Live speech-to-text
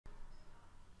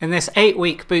In this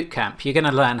 8-week bootcamp, you're going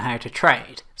to learn how to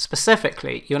trade.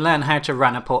 Specifically, you'll learn how to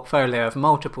run a portfolio of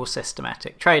multiple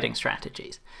systematic trading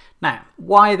strategies. Now,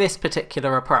 why this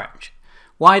particular approach?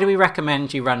 Why do we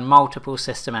recommend you run multiple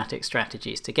systematic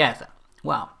strategies together?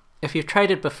 Well, if you've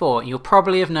traded before, you'll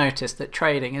probably have noticed that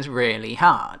trading is really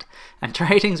hard. And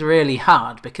trading's really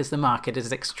hard because the market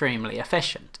is extremely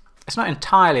efficient. It's not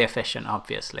entirely efficient,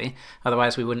 obviously,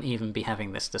 otherwise we wouldn't even be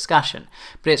having this discussion,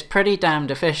 but it's pretty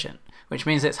damned efficient, which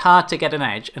means it's hard to get an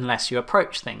edge unless you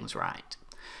approach things right.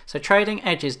 So trading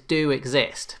edges do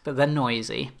exist, but they're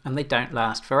noisy and they don't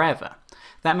last forever.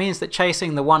 That means that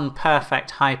chasing the one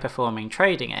perfect high-performing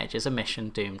trading edge is a mission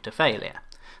doomed to failure.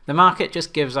 The market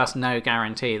just gives us no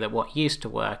guarantee that what used to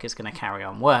work is going to carry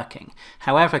on working,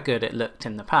 however good it looked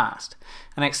in the past.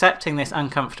 And accepting this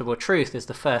uncomfortable truth is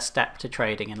the first step to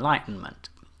trading enlightenment.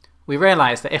 We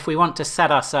realize that if we want to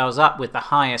set ourselves up with the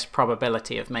highest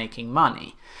probability of making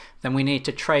money, then we need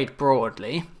to trade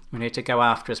broadly. We need to go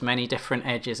after as many different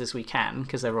edges as we can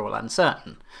because they're all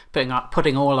uncertain.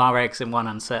 Putting all our eggs in one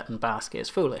uncertain basket is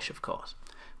foolish, of course.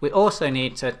 We also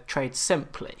need to trade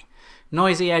simply.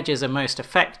 Noisy edges are most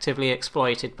effectively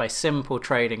exploited by simple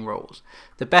trading rules.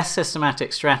 The best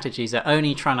systematic strategies are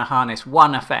only trying to harness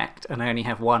one effect and only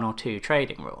have 1 or 2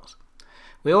 trading rules.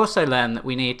 We also learn that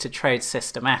we need to trade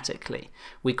systematically.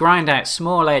 We grind out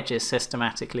small edges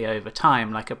systematically over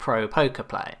time like a pro poker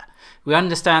player. We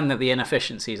understand that the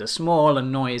inefficiencies are small and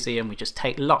noisy and we just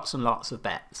take lots and lots of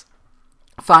bets.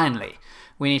 Finally,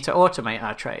 we need to automate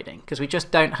our trading because we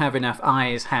just don't have enough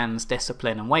eyes, hands,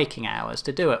 discipline and waking hours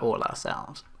to do it all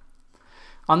ourselves.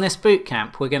 On this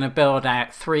bootcamp, we're going to build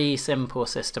out 3 simple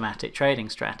systematic trading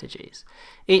strategies.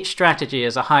 Each strategy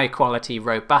is a high-quality,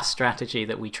 robust strategy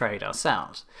that we trade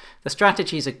ourselves. The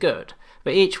strategies are good,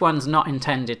 but each one's not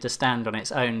intended to stand on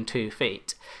its own 2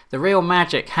 feet. The real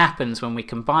magic happens when we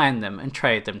combine them and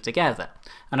trade them together,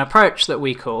 an approach that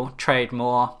we call trade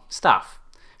more stuff.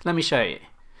 Let me show you.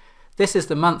 This is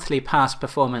the monthly past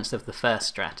performance of the first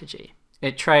strategy.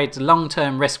 It trades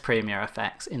long-term risk premium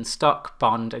effects in stock,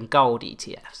 bond and gold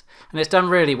ETFs, and it's done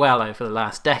really well over the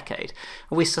last decade.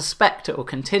 We suspect it will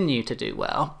continue to do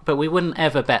well, but we wouldn't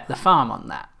ever bet the farm on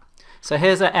that. So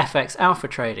here's a FX alpha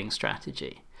trading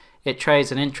strategy. It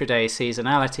trades an intraday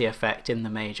seasonality effect in the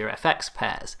major FX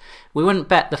pairs. We wouldn't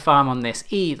bet the farm on this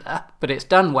either, but it's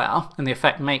done well and the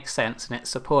effect makes sense and it's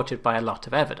supported by a lot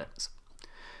of evidence.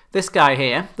 This guy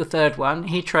here, the third one,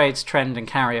 he trades trend and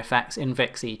carry effects in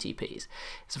VIX ETPs.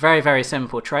 It's a very, very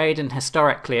simple trade and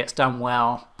historically it's done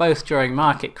well both during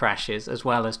market crashes as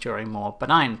well as during more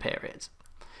benign periods.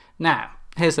 Now,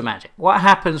 here's the magic. What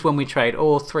happens when we trade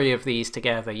all 3 of these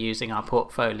together using our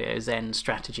portfolio Zen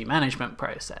strategy management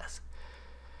process?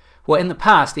 Well, in the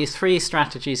past, these 3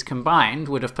 strategies combined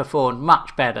would have performed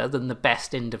much better than the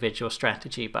best individual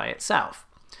strategy by itself.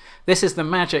 This is the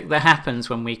magic that happens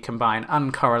when we combine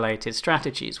uncorrelated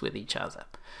strategies with each other.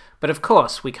 But of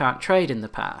course, we can't trade in the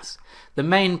past. The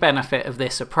main benefit of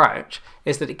this approach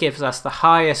is that it gives us the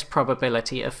highest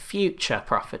probability of future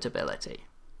profitability.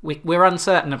 We're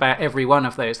uncertain about every one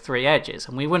of those 3 edges,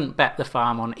 and we wouldn't bet the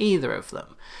farm on either of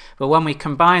them. But when we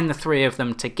combine the 3 of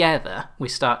them together, we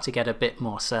start to get a bit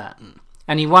more certain.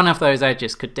 Any one of those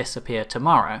edges could disappear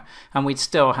tomorrow, and we'd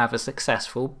still have a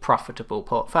successful, profitable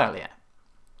portfolio.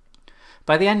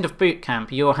 By the end of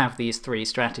bootcamp, you'll have these 3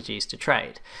 strategies to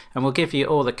trade, and we'll give you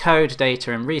all the code,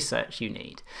 data and research you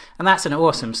need. And that's an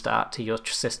awesome start to your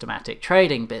systematic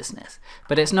trading business,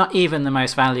 but it's not even the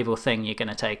most valuable thing you're going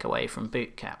to take away from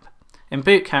bootcamp. In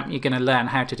bootcamp, you're going to learn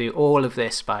how to do all of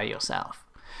this by yourself.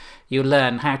 You'll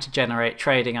learn how to generate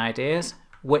trading ideas,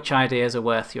 which ideas are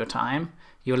worth your time.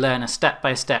 You'll learn a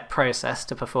step-by-step process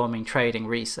to performing trading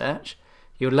research.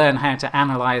 You'll learn how to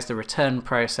analyze the return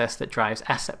process that drives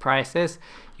asset prices.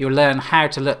 You'll learn how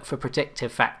to look for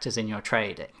predictive factors in your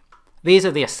trading. These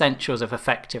are the essentials of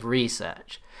effective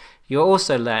research. You'll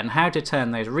also learn how to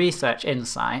turn those research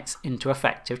insights into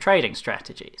effective trading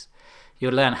strategies.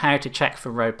 You'll learn how to check for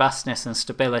robustness and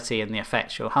stability in the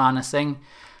effects you're harnessing,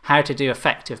 how to do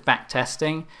effective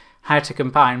backtesting, how to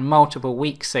combine multiple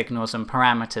weak signals and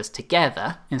parameters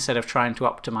together instead of trying to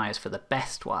optimize for the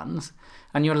best ones,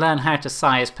 and you'll learn how to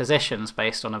size positions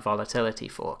based on a volatility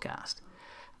forecast.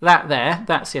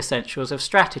 That's the essentials of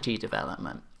strategy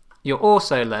development. You'll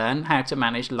also learn how to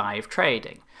manage live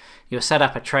trading. You'll set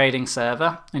up a trading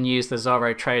server and use the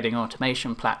Zorro trading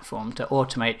automation platform to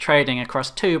automate trading across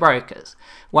 2 brokers,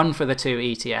 one for the 2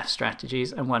 ETF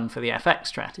strategies and one for the FX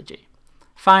strategy.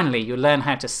 Finally, you'll learn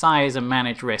how to size and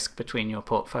manage risk between your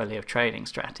portfolio of trading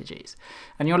strategies.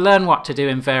 And you'll learn what to do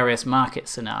in various market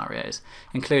scenarios,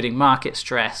 including market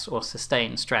stress or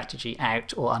sustained strategy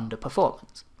out or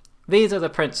underperformance. These are the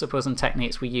principles and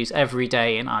techniques we use every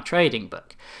day in our trading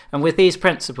book, and with these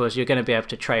principles you're going to be able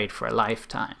to trade for a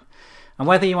lifetime. And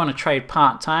whether you want to trade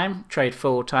part-time, trade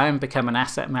full-time, become an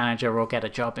asset manager, or get a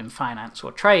job in finance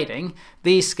or trading,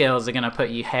 these skills are going to put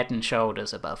you head and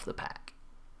shoulders above the pack.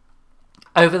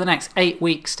 Over the next 8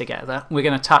 weeks together, we're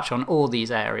going to touch on all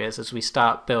these areas as we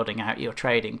start building out your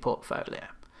trading portfolio.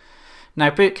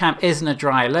 Now, Bootcamp isn't a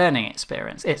dry learning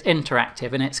experience, it's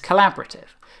interactive and it's collaborative.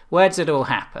 Where does it all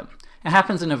happen? It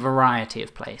happens in a variety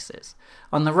of places.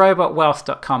 On the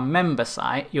robotwealth.com member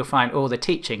site, you'll find all the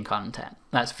teaching content.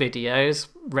 That's videos,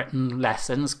 written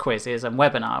lessons, quizzes, and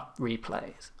webinar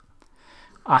replays.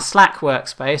 Our Slack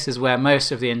workspace is where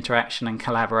most of the interaction and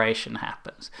collaboration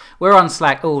happens. We're on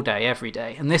Slack all day, every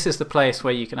day, and this is the place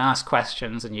where you can ask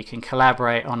questions and you can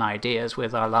collaborate on ideas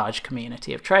with our large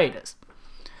community of traders.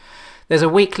 There's a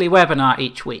weekly webinar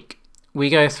each week. We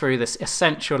go through the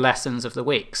essential lessons of the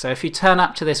week, so if you turn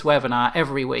up to this webinar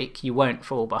every week, you won't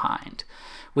fall behind.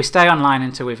 We stay online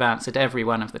until we've answered every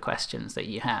one of the questions that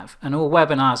you have, and all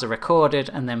webinars are recorded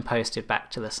and then posted back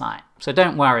to the site, so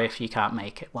don't worry if you can't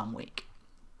make it one week.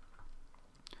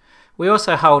 We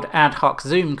also hold ad hoc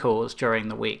Zoom calls during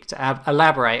the week to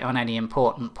elaborate on any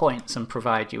important points and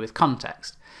provide you with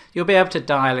context. You'll be able to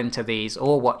dial into these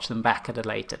or watch them back at a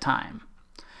later time.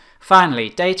 Finally,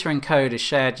 data and code is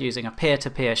shared using a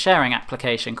peer-to-peer sharing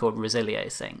application called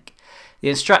ResilioSync. The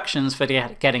instructions for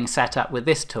getting set up with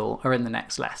this tool are in the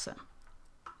next lesson.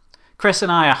 Chris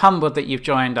and I are humbled that you've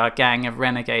joined our gang of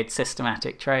renegade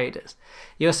systematic traders.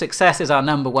 Your success is our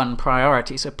 #1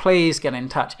 priority, so please get in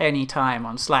touch anytime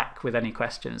on Slack with any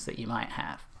questions that you might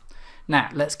have. Now,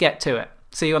 let's get to it.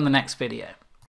 See you on the next video.